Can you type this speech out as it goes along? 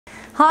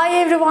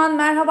Hi everyone,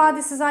 merhaba,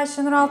 this is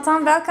Ayşenur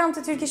Altan. Welcome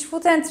to Turkish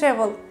Food and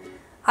Travel.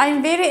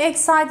 I'm very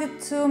excited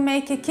to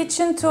make a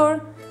kitchen tour.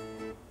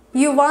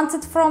 You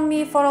wanted from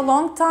me for a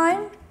long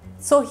time,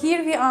 so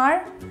here we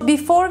are.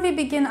 Before we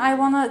begin, I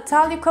want to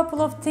tell you a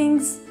couple of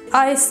things.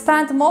 I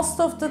spend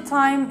most of the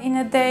time in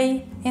a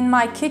day in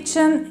my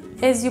kitchen,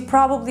 as you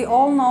probably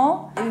all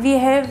know. We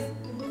have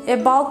a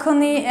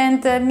balcony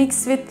and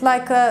mixed with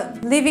like a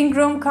living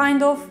room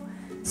kind of.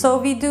 So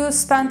we do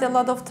spend a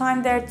lot of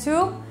time there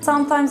too.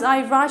 Sometimes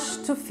I rush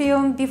to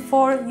film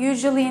before,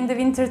 usually in the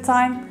winter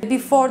time,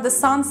 before the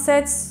sun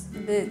sets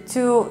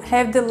to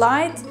have the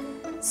light.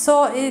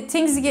 So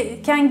things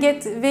can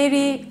get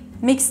very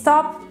mixed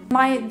up.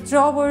 My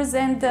drawers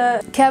and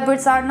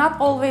cupboards are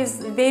not always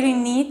very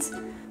neat.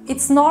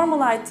 It's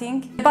normal, I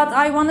think, but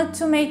I wanted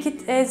to make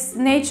it as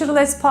natural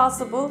as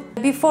possible.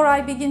 Before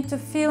I begin to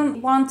film, I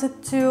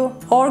wanted to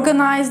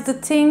organize the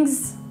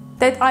things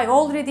that I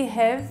already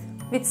have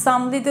with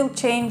some little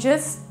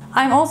changes.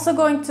 I'm also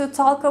going to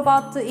talk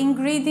about the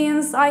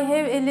ingredients. I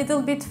have a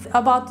little bit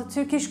about the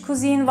Turkish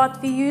cuisine, what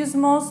we use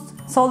most.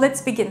 So let's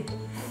begin.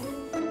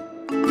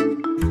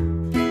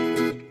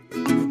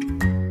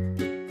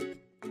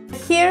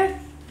 Here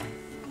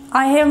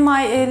I have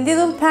my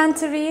little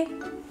pantry,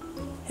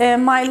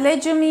 my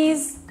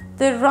legumes,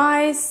 the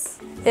rice.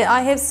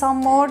 I have some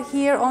more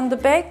here on the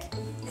back,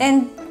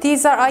 and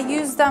these are, I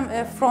use them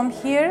from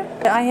here.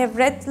 I have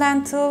red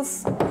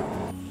lentils.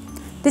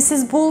 This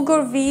is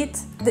bulgur wheat,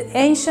 the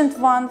ancient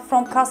one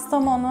from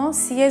Kastamonu,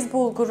 Siyez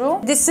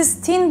bulguru. This is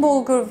thin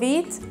bulgur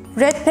wheat,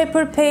 red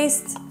pepper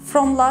paste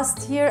from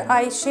last year.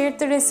 I shared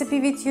the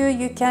recipe with you.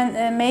 You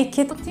can make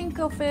it. Think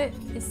of a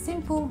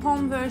simple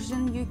home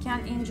version you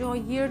can enjoy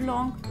year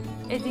long,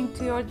 adding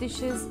to your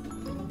dishes,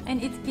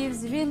 and it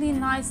gives really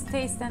nice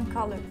taste and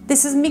color.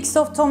 This is mix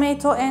of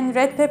tomato and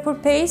red pepper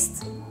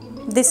paste.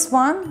 This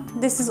one,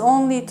 this is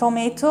only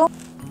tomato.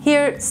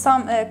 Here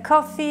some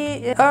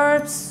coffee,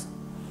 herbs.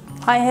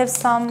 I have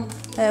some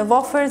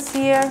wafers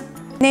here,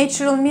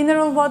 natural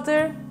mineral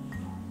water,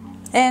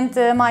 and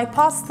my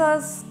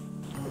pastas.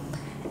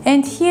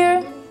 And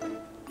here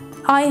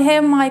I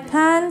have my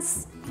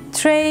pans,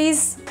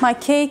 trays, my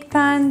cake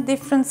pan,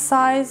 different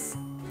size.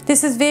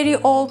 This is very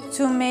old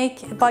to make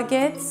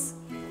baguettes.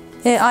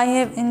 I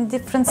have in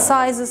different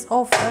sizes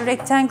of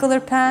rectangular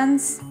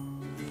pans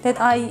that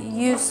I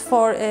use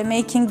for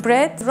making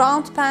bread.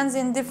 Round pans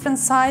in different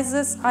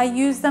sizes, I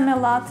use them a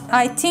lot.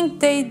 I think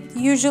they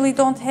usually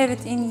don't have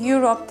it in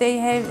Europe. They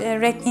have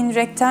in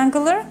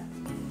rectangular,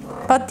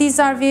 but these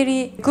are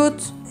very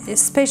good,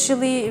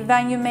 especially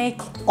when you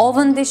make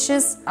oven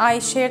dishes. I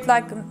shared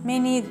like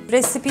many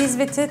recipes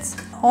with it.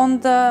 On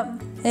the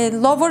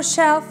lower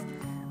shelf,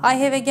 I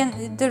have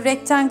again the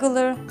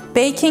rectangular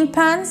baking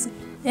pans.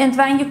 And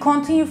when you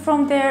continue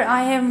from there,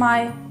 I have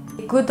my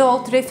good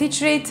old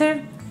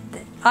refrigerator.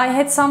 I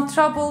had some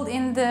trouble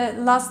in the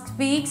last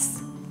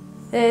weeks.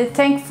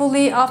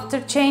 Thankfully,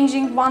 after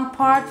changing one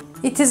part,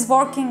 it is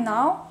working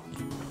now.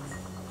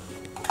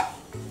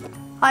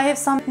 I have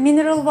some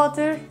mineral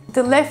water,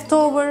 the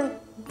leftover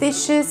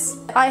dishes.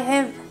 I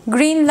have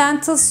green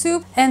lentil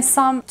soup and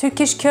some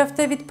Turkish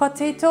köfte with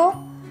potato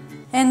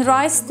and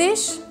rice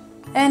dish.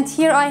 And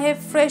here I have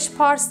fresh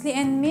parsley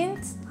and mint.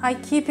 I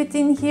keep it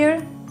in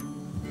here.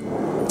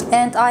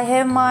 And I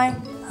have my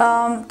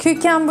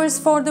cucumbers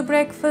for the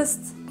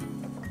breakfast,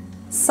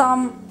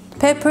 some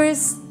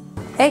peppers,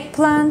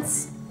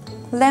 eggplants,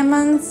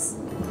 lemons,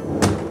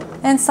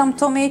 and some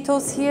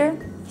tomatoes here.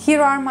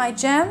 Here are my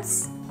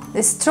jams,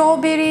 the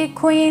strawberry,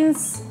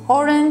 quince,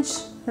 orange,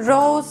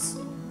 rose,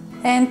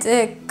 and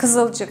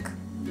kızılcık.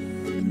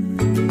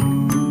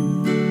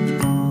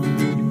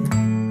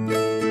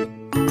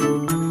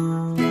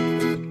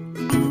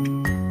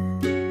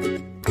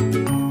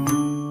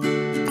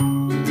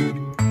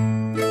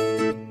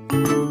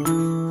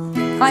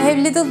 I have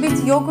little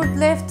bit yogurt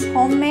left,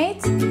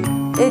 homemade.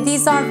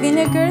 These are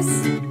vinegars.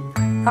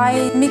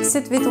 I mix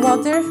it with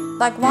water,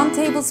 like 1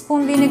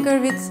 tablespoon vinegar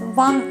with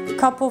 1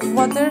 cup of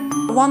water,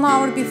 1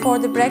 hour before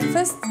the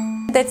breakfast.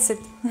 That's it.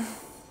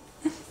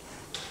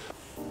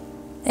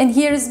 And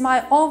here is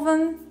my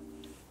oven.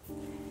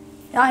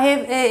 I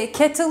have a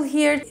kettle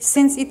here.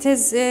 Since it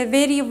is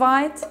very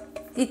wide,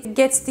 it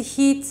gets the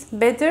heat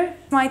better.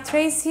 My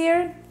trays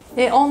here.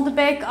 On the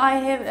back I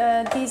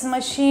have these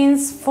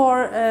machines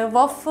for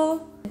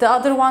waffle. The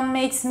other one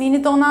makes mini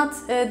donut.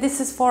 This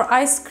is for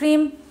ice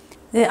cream.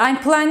 I'm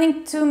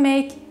planning to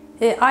make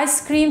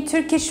ice cream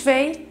Turkish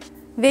way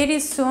very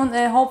soon.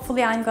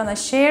 Hopefully I'm gonna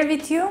share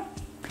with you.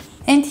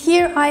 And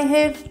here I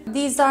have,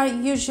 these are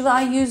usually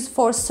I use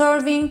for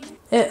serving,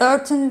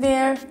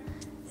 earthenware.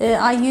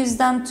 I use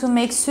them to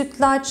make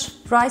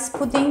sütlaç, rice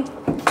pudding.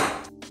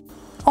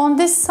 On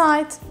this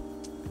side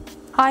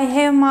I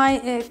have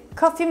my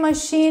coffee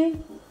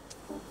machine,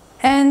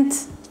 and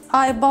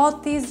I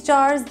bought these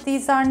jars.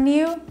 These are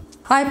new.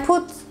 I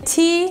put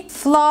tea,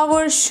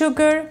 flour,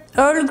 sugar,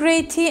 Earl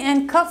Grey tea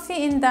and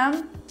coffee in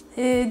them.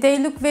 They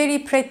look very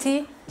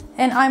pretty.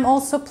 And I'm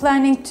also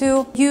planning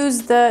to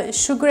use the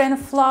sugar and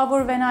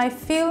flour when I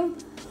film.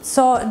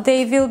 so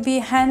they will be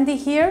handy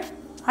here,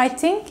 I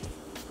think.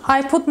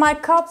 I put my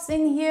cups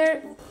in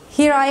here.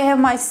 Here I have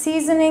my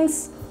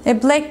seasonings,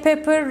 black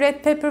pepper,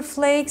 red pepper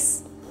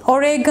flakes,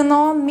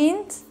 oregano,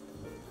 mint,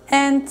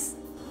 and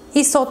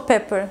isot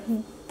pepper.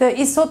 The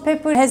isot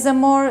pepper has a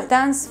more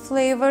dense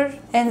flavor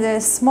and a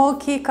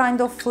smoky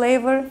kind of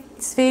flavor.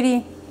 It's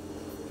very,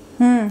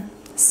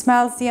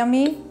 smells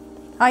yummy.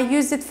 I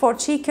use it for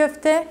çiğ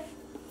köfte.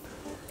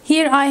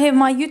 Here I have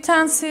my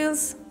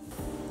utensils,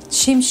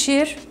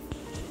 şimşir.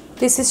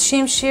 This is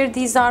şimşir,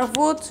 these are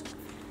wood.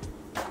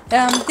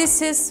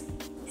 This is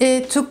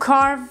to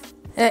carve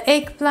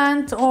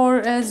eggplant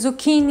or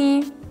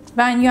zucchini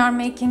when you are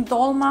making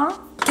dolma.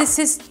 This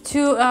is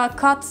to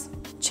cut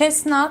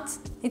chestnut.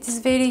 It is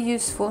very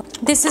useful.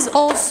 This is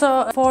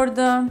also for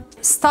the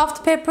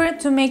stuffed pepper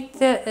to make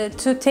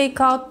to take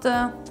out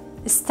the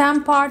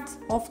stem part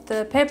of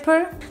the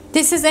pepper.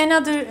 This is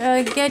another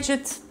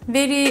gadget,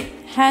 very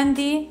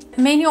handy.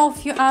 Many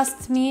of you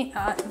asked me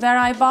where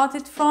I bought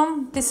it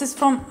from. This is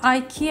from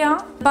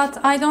IKEA, but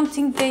I don't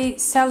think they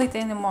sell it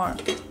anymore.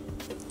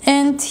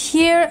 And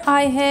here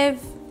I have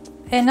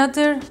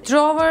another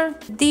drawer.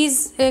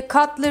 These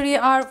cutlery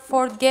are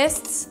for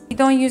guests. We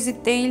don't use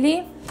it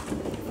daily.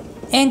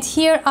 And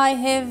here I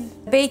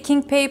have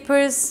baking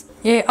papers,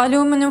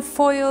 aluminum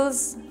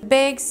foils,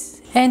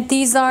 bags, and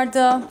these are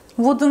the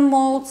wooden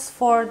molds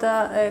for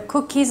the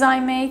cookies I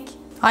make.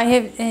 I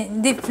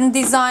have different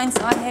designs.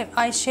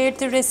 I shared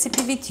the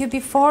recipe with you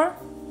before.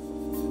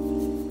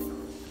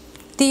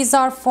 These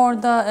are for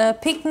the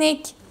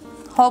picnic.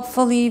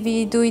 Hopefully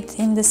we do it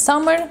in the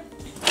summer.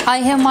 I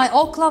have my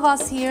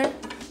oklavas here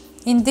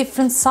in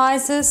different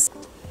sizes,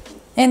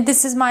 and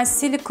this is my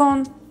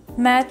silicone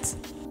mat.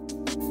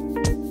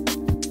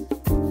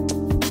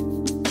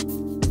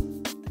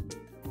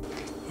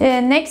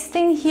 Next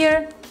thing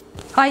here,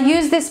 I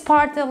use this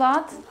part a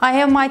lot. I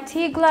have my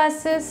tea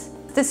glasses.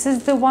 This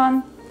is the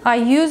one I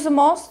use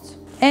most.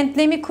 And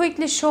let me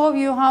quickly show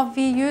you how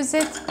we use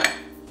it.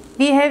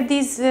 We have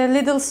these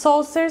little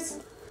saucers.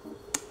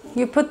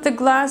 You put the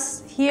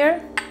glass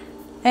here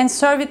and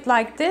serve it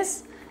like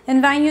this.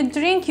 And when you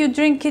drink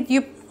it,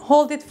 you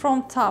hold it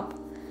from top.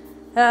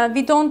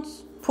 We don't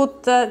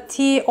put the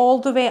tea all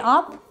the way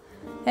up.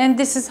 And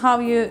this is how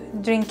you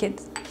drink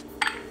it.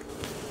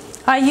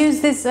 I use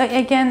this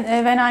again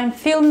when I'm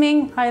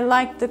filming. I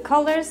like the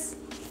colors.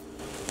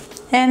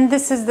 And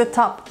this is the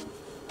top.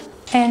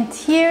 And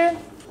here,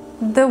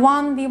 the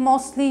one we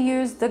mostly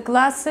use, the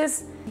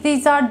glasses.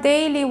 These are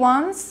daily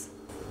ones.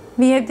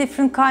 We have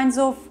different kinds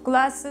of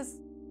glasses.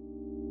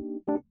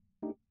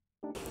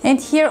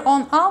 And here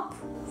on up,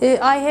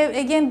 I have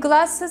again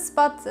glasses,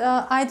 but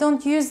I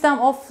don't use them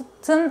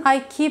often.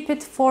 I keep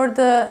it for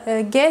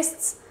the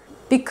guests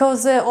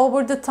because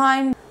over the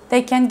time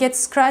they can get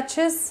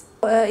scratches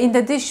in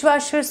the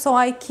dishwasher, so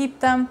I keep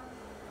them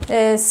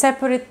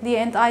separately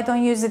and I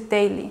don't use it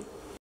daily.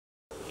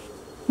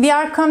 We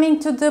are coming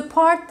to the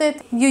part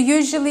that you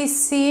usually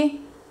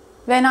see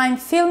when I'm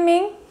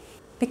filming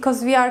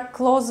because we are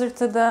closer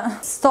to the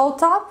stove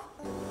top.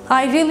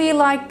 I really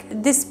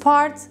like this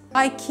part.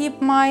 I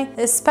keep my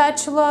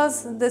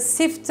spatulas, the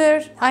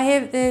sifter. I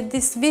have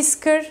this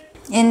whisker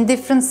in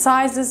different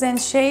sizes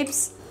and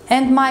shapes,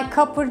 and my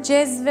copper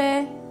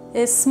cezve,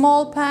 a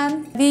small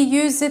pan. We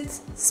use it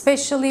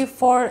especially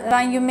for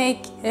when you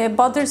make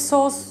butter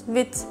sauce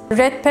with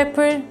red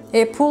pepper,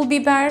 pul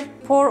biber,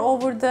 pour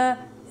over the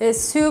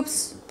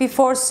soups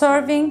before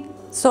serving.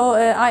 So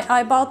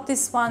I bought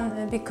this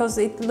one because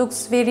it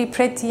looks very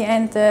pretty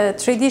and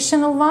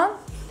traditional one.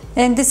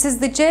 And this is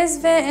the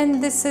cezve,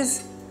 and this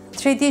is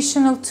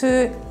traditional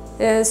to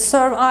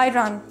serve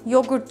ayran,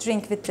 yogurt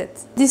drink with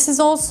it. This is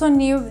also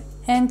new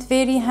and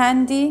very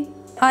handy.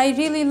 I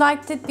really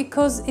liked it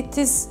because it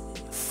is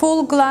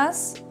full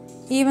glass,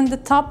 even the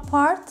top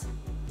part.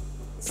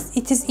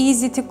 It is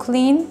easy to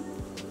clean.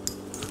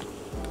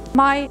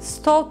 My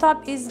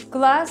stovetop is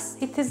glass.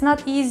 It is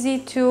not easy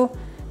to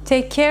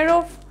take care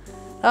of.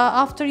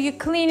 After you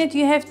clean it,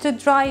 you have to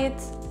dry it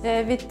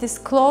with this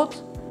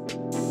cloth.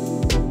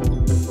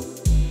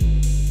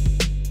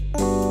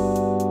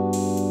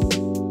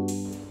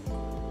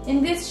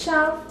 In this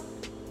shelf,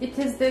 it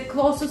is the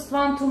closest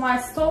one to my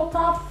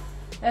stovetop.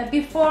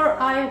 Before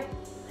I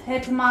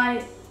had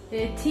my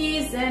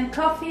teas and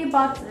coffee,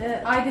 but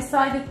I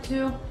decided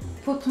to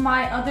put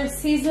my other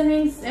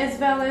seasonings as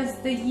well as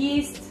the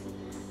yeast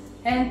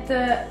and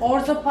the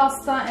orzo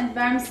pasta and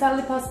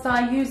vermicelli pasta.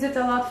 I use it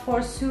a lot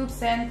for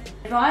soups and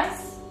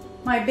rice.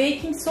 My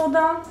baking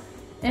soda,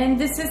 and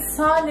this is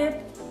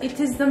salep. It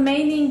is the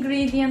main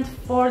ingredient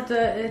for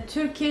the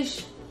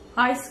Turkish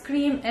ice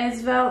cream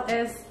as well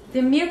as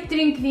the milk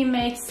drink we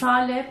make,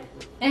 salep.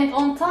 And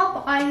on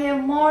top I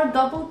have more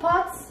double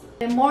pots,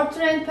 the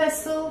mortar and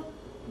pestle,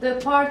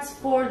 the parts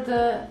for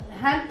the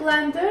hand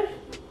blender.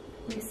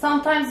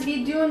 Sometimes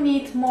we do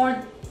need more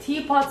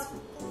teapots,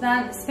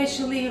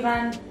 especially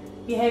when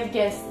we have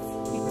guests.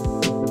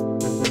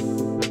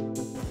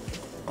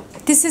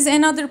 This is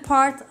another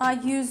part I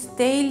use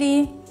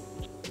daily,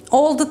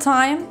 all the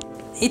time.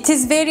 It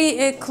is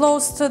very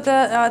close to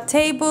the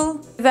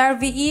table where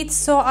we eat,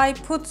 so I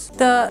put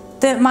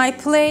my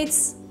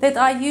plates that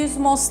I use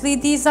mostly.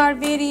 These are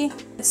very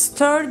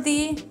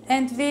sturdy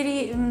and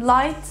very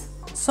light,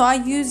 so I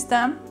use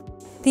them.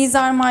 These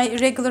are my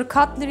regular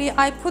cutlery.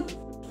 I put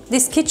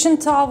this kitchen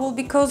towel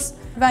because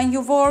when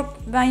you work,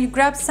 when you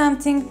grab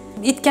something,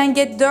 it can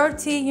get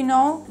dirty, you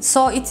know,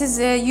 so it is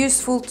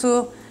useful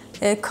to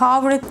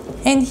cover it.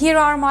 And here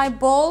are my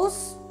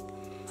bowls.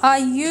 I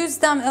use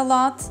them a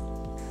lot.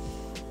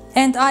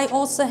 And I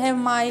also have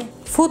my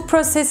food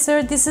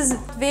processor. This is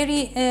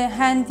very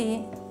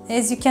handy.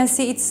 As you can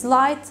see, it's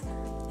light.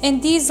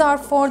 And these are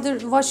for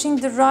washing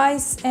the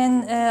rice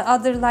and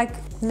other like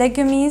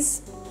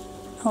legumes.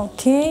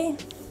 Okay.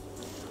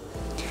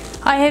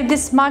 I have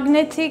this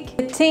magnetic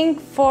thing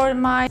for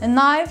my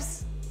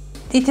knives.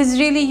 It is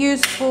really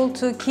useful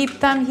to keep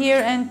them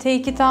here and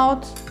take it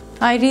out.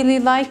 I really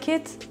like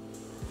it.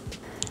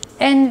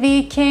 And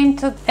we came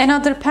to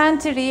another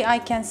pantry, I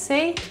can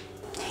say.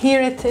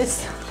 Here it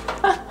is.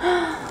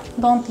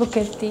 Don't look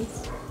at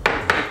these.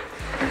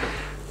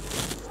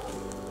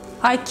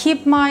 I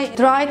keep my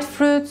dried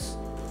fruits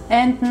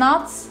and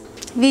nuts.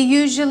 We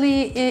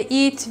usually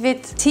eat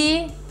with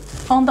tea.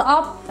 On the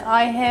up,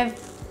 I have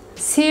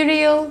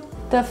cereal,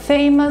 the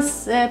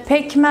famous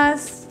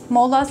pekmez,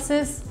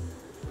 molasses,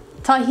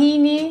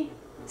 tahini,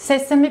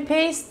 sesame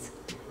paste,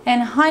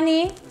 and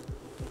honey.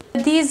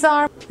 These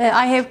are,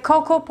 I have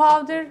cocoa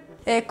powder,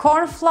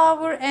 corn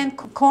flour, and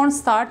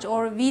cornstarch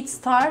or wheat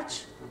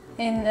starch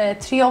in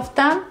 3 of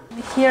them.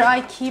 Here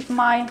I keep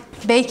my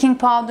baking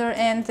powder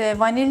and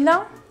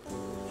vanilla.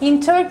 In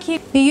Turkey,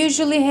 we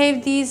usually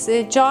have these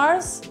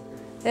jars.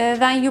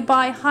 When you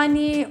buy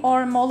honey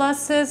or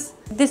molasses,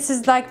 this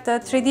is like the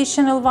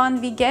traditional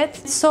one we get.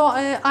 So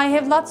I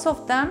have lots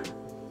of them.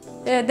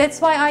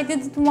 That's why I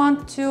didn't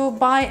want to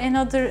buy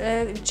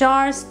another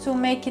jars to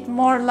make it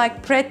more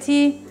like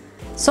pretty.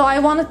 So I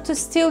wanted to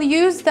still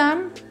use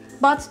them,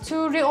 but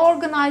to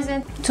reorganize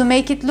it, to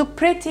make it look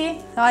pretty,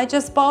 I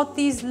just bought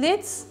these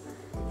lids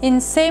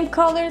in same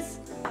colors.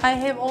 I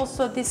have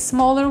also these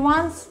smaller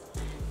ones.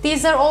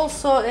 These are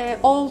also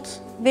old,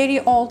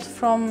 very old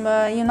from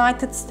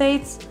United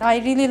States. I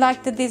really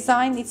like the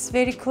design. It's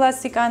very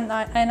classic and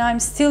I'm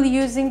still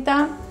using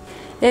them.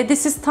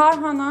 This is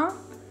tarhana,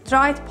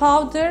 dried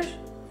powder.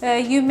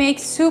 You make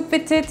soup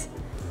with it.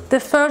 The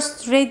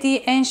first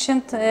ready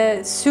ancient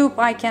soup,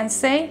 I can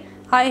say.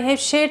 I have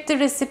shared the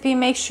recipe.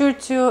 Make sure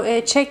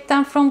to check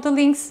them from the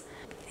links.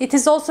 It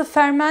is also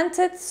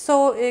fermented,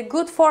 so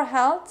good for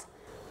health.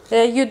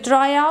 You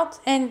dry out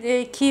and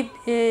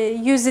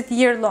use it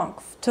year long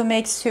to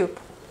make soup.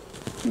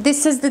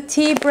 This is the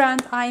tea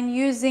brand I'm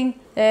using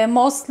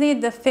mostly.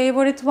 The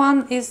favorite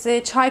one is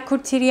Çaykur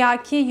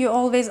Tiryaki. You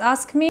always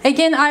ask me.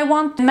 Again, I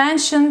want to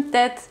mention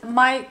that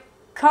my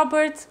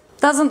cupboard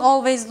doesn't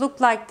always look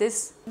like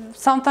this.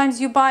 Sometimes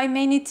you buy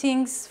many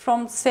things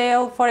from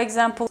sale, for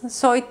example,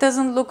 so it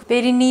doesn't look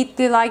very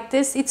neatly like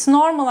this. It's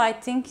normal, I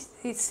think,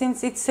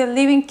 since it's a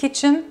living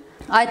kitchen.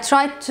 I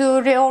tried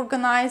to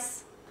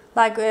reorganize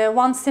like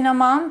once in a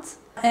month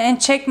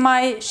and check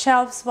my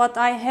shelves, what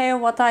I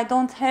have, what I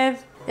don't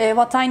have,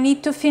 what I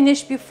need to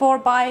finish before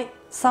buy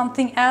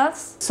something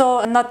else,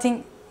 so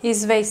nothing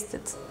is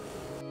wasted.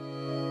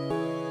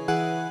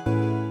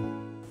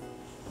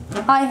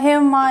 I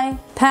have my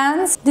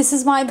pans. This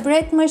is my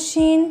bread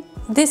machine.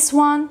 This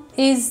one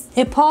is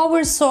a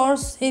power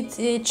source.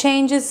 It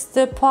changes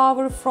the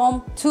power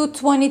from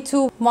 220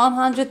 to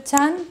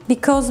 110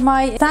 because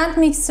my stand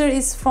mixer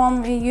is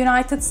from the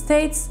United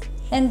States,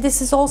 and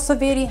this is also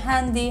very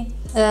handy.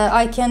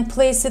 I can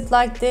place it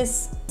like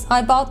this.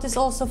 I bought this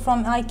also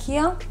from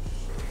IKEA.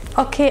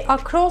 Okay,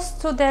 across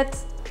to that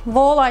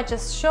wall I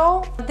just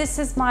showed, this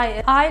is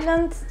my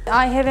island.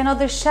 I have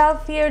another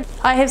shelf here.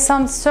 I have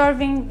some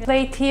serving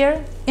plate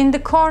here. In the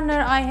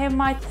corner I have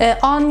my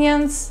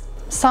onions,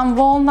 some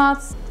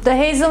walnuts. The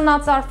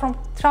hazelnuts are from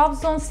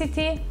Trabzon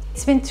city.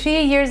 It's been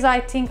 3 years,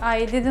 I think,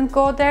 I didn't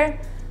go there,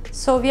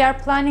 so we are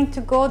planning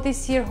to go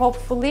this year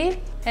hopefully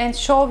and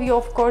show you.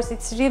 Of course,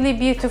 it's really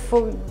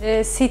beautiful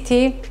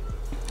city.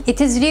 It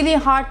is really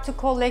hard to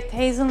collect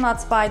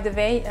hazelnuts, by the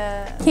way.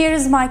 Here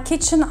is my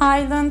kitchen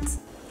island.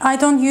 I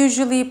don't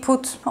usually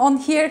put on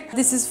here.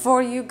 This is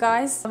for you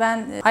guys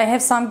when I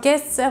have some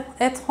guests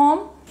at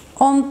home.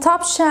 On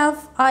top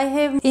shelf, I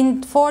have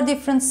in 4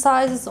 different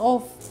sizes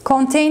of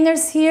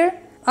containers here.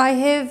 I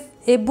have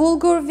a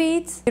bulgur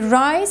wheat,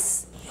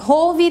 rice,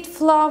 whole wheat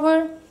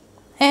flour,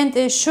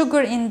 and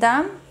sugar in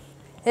them.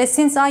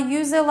 Since I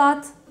use a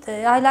lot,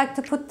 I like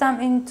to put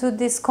them into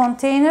this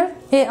container.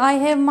 I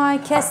have my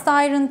cast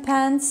iron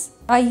pans.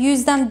 I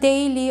use them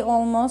daily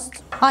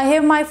almost. I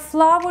have my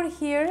flour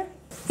here.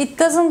 It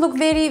doesn't look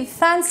very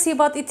fancy,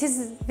 but it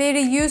is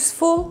very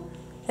useful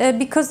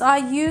because I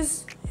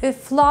use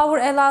flour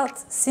a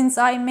lot since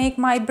I make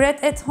my bread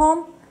at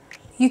home.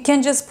 You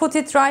can just put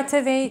it right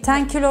away,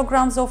 10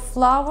 kilograms of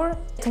flour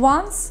at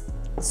once.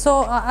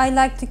 So I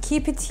like to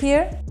keep it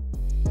here.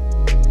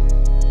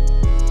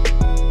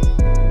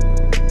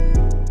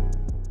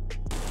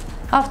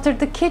 After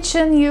the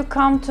kitchen, you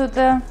come to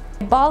the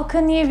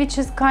balcony, which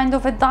is kind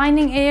of a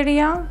dining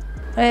area.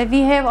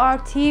 We have our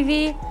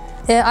TV.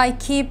 I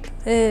keep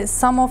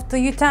some of the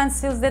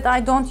utensils that I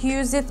don't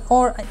use it,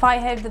 or if I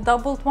have the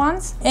doubled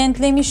ones. And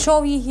let me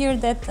show you here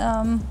that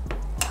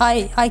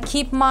I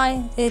keep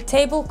my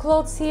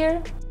tablecloths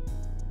here.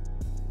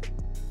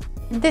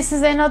 This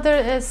is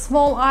another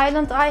small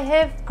island I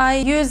have. I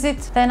use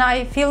it when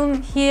I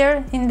film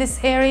here in this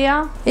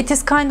area. It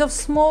is kind of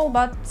small,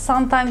 but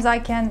sometimes I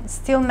can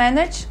still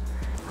manage.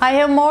 I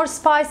have more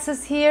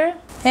spices here,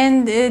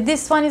 and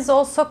this one is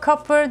also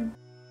copper.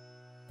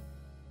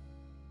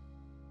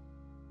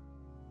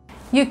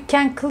 You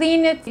can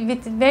clean it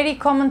with very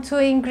common 2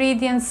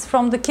 ingredients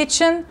from the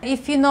kitchen.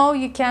 If you know,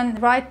 you can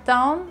write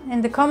down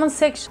in the comment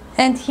section.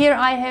 And here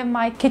I have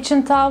my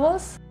kitchen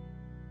towels.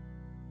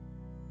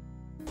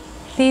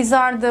 These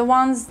are the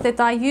ones that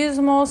I use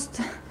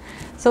most,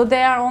 so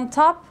they are on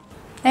top.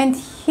 And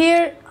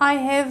here I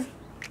have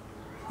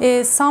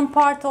some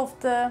part of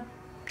the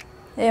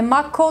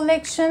mug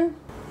collection.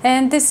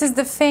 And this is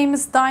the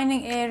famous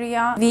dining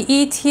area. We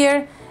eat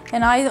here,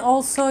 and I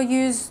also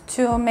use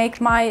to make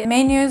my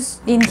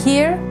menus in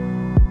here.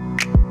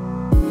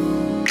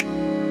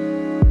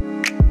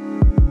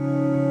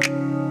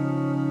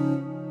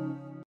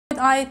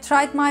 I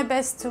tried my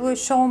best to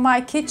show my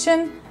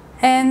kitchen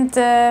and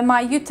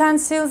my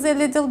utensils a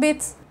little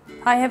bit.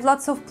 I have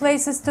lots of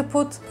places to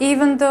put,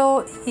 even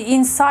though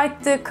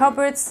inside the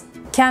cupboards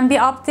can be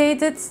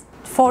updated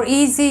for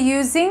easy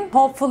using.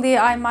 Hopefully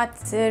I might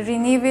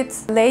renew it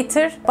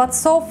later. But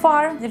so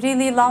far, I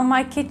really love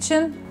my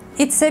kitchen.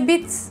 It's a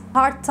bit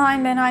hard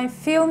time when I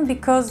film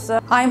because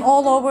I'm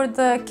all over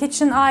the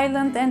kitchen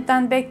island and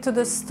then back to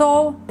the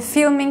stove,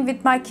 filming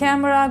with my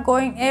camera,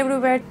 going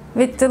everywhere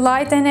with the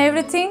light and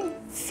everything.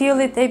 Feel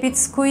it a bit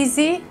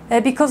squeezy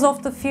because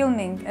of the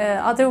filming.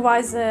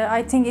 Otherwise,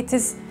 I think it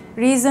is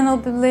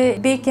reasonably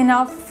big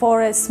enough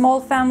for a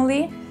small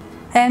family.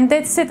 And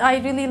that's it. I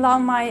really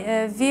love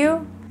my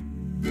view.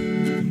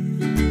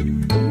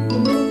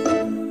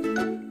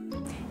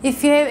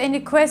 If you have any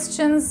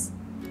questions,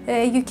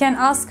 you can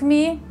ask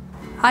me.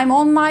 I'm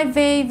on my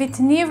way with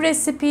new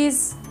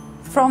recipes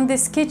from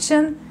this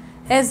kitchen,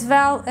 as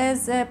well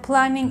as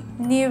planning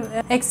new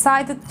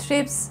excited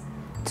trips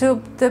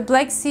to the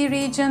Black Sea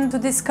region to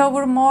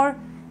discover more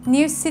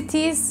new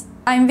cities.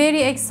 I'm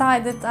very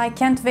excited. I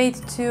can't wait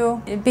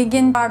to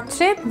begin our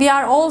trip. We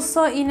are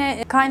also in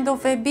a kind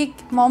of a big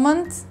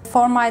moment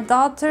for my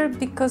daughter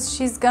because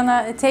she's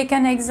gonna take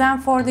an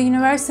exam for the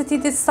university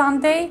this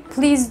Sunday.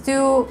 Please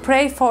do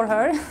pray for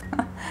her.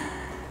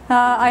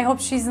 I hope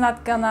she's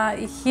not gonna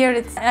hear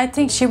it. I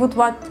think she would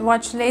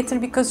watch later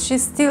because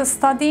she's still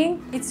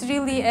studying. It's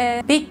really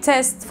a big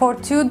test for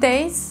 2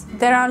 days.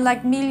 There are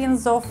like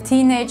millions of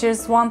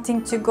teenagers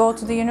wanting to go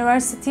to the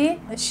university.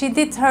 She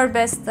did her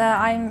best.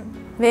 I'm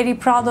very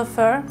proud of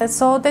her.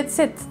 So that's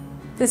it.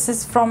 This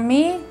is from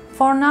me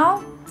for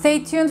now. Stay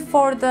tuned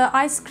for the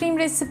ice cream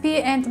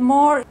recipe and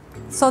more.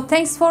 So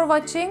thanks for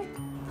watching.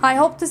 I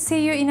hope to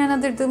see you in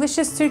another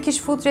delicious Turkish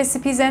food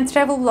recipes and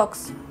travel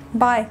vlogs.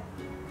 Bye.